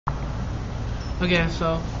Okay,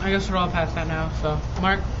 so I guess we're all past that now. So,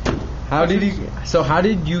 Mark? How did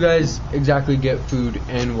you guys exactly get food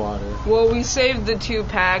and water? Well, we saved the 2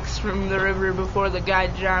 packs from the river before the guy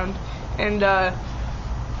drowned, and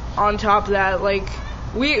on top of that, like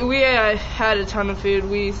we had a ton of food.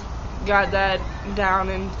 We got that down,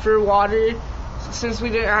 and for water, since we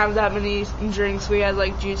didn't have that many drinks, we had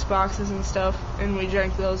like juice boxes and stuff, and we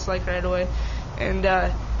drank those like right away.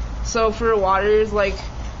 And so for water, like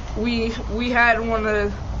we had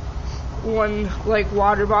one like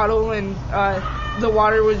water bottle, and the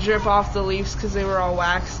water would drip off the leaves because they were all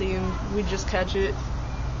waxy, and we'd just catch it.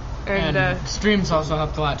 And streams also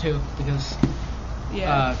helped a lot too, because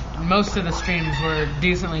most of the streams were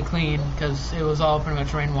decently clean because it was all pretty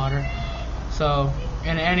much rainwater. So,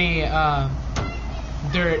 and any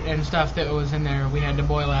dirt and stuff that was in there, we had to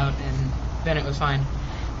boil out, and then it was fine.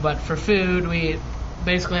 But for food, we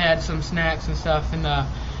basically had some snacks and stuff in the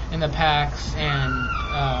packs, and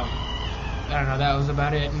I don't know, that was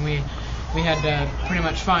about it. And we had to pretty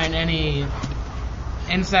much find any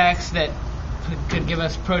insects that could give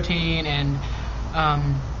us protein, and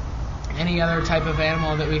any other type of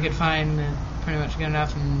animal that we could find, pretty much good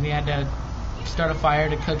enough. And we had to start a fire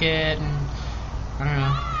to cook it, and I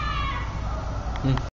don't know.